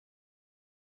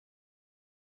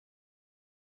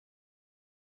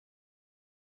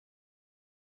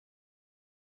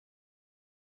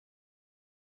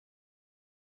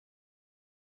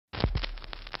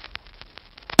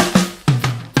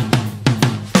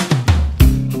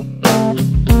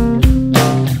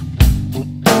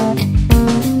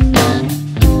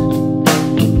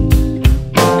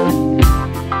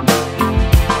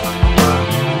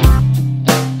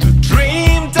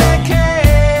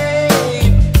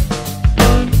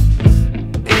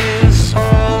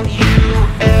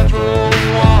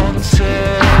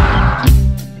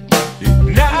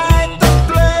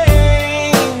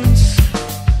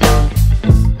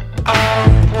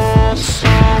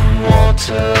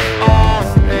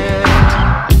on it.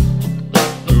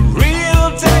 The real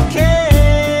decay,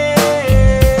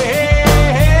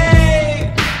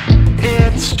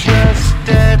 it's just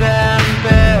dead and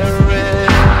buried.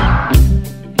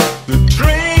 The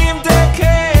dream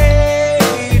decay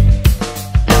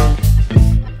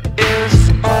is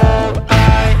all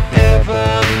I ever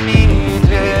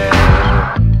needed.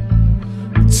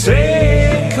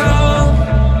 Take on,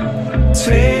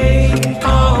 take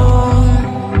on.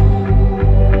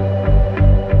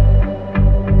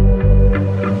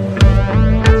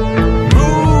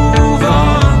 Move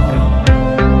on,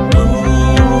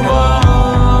 move on.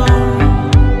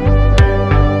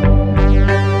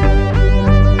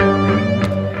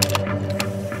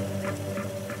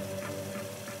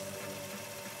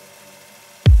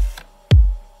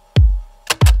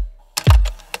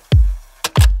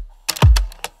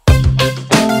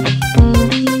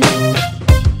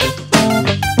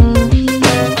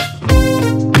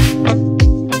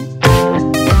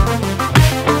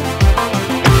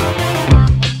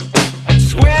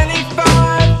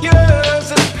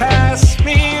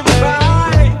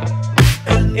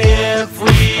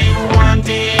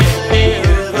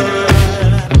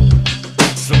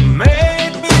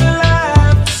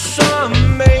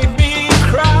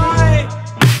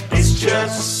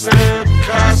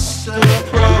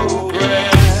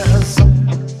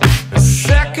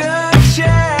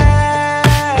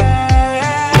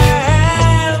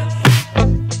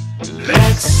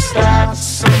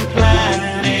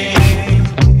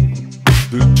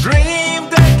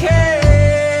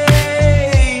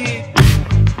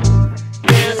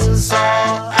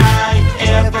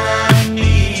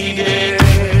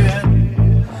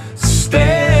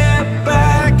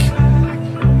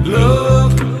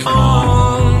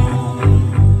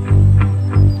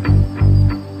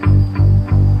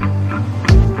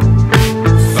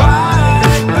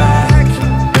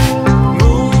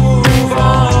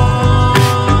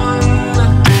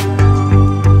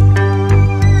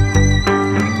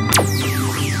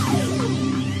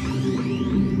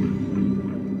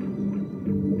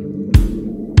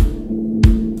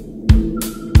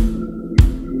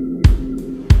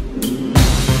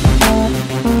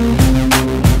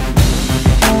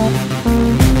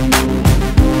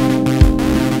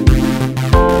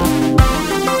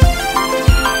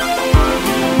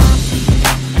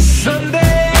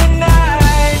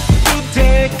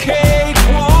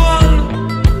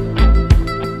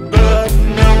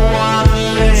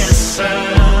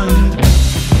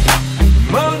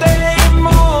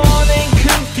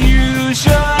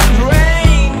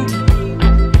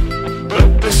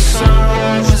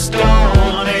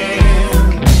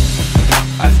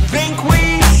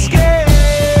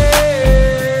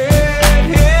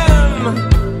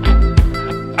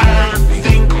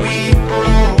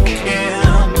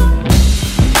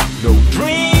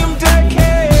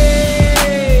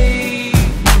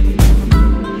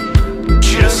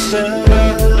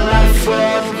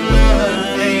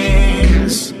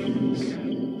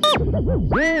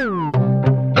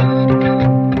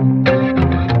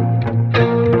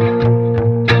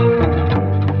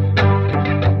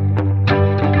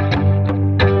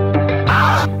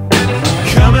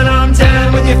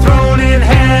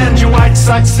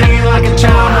 Like singing like a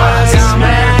child was a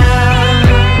man.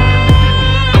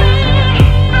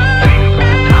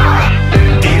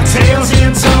 Details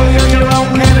being told, you're your own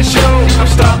kind of show. I've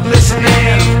stopped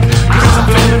listening, cause I'm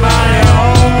feeling my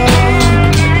own.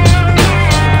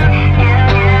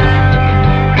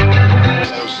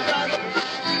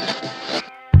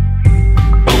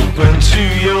 Open to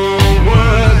your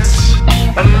words,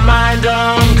 a mind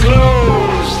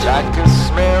unclosed. I can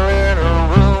smell it around.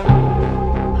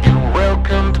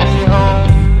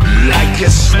 Like a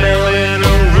smell in a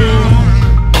room,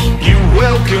 you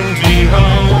welcomed me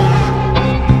home.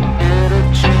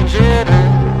 It'll change it,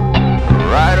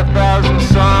 write 1,000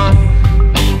 songs.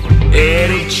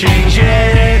 It'll change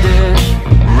it,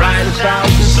 write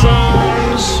 1,000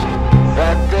 songs.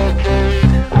 That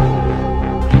decade,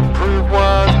 you proved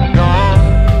was gone.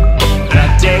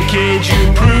 That decade you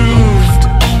proved,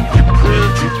 you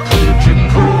proved, you proved, you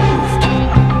proved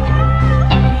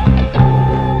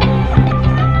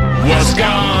was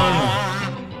gone.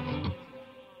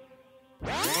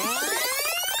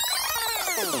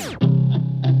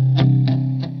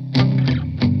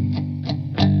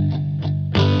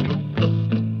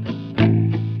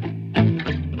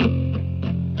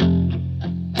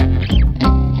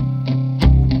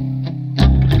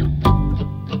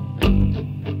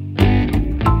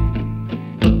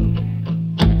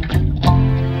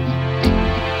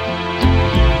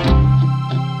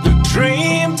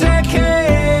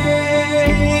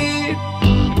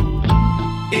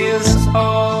 is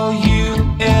all you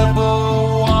ever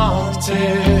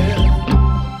wanted.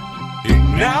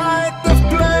 Ignite the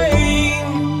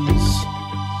flames.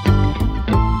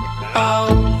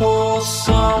 I'll pour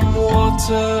some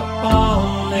water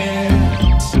on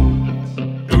it.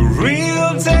 A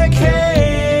real decay.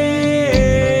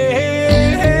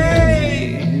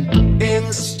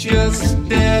 It's just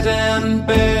dead and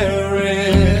buried.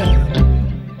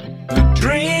 The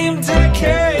dream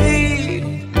decay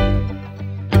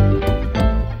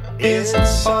is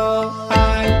all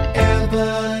I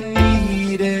ever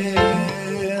needed.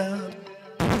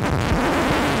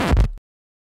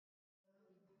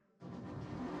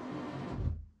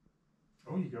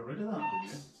 Oh, you got rid of that,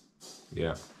 did you?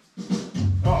 Yeah.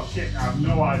 Oh shit, I have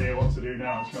no idea what to do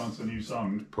now. It's gone to a new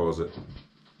song. Pause it.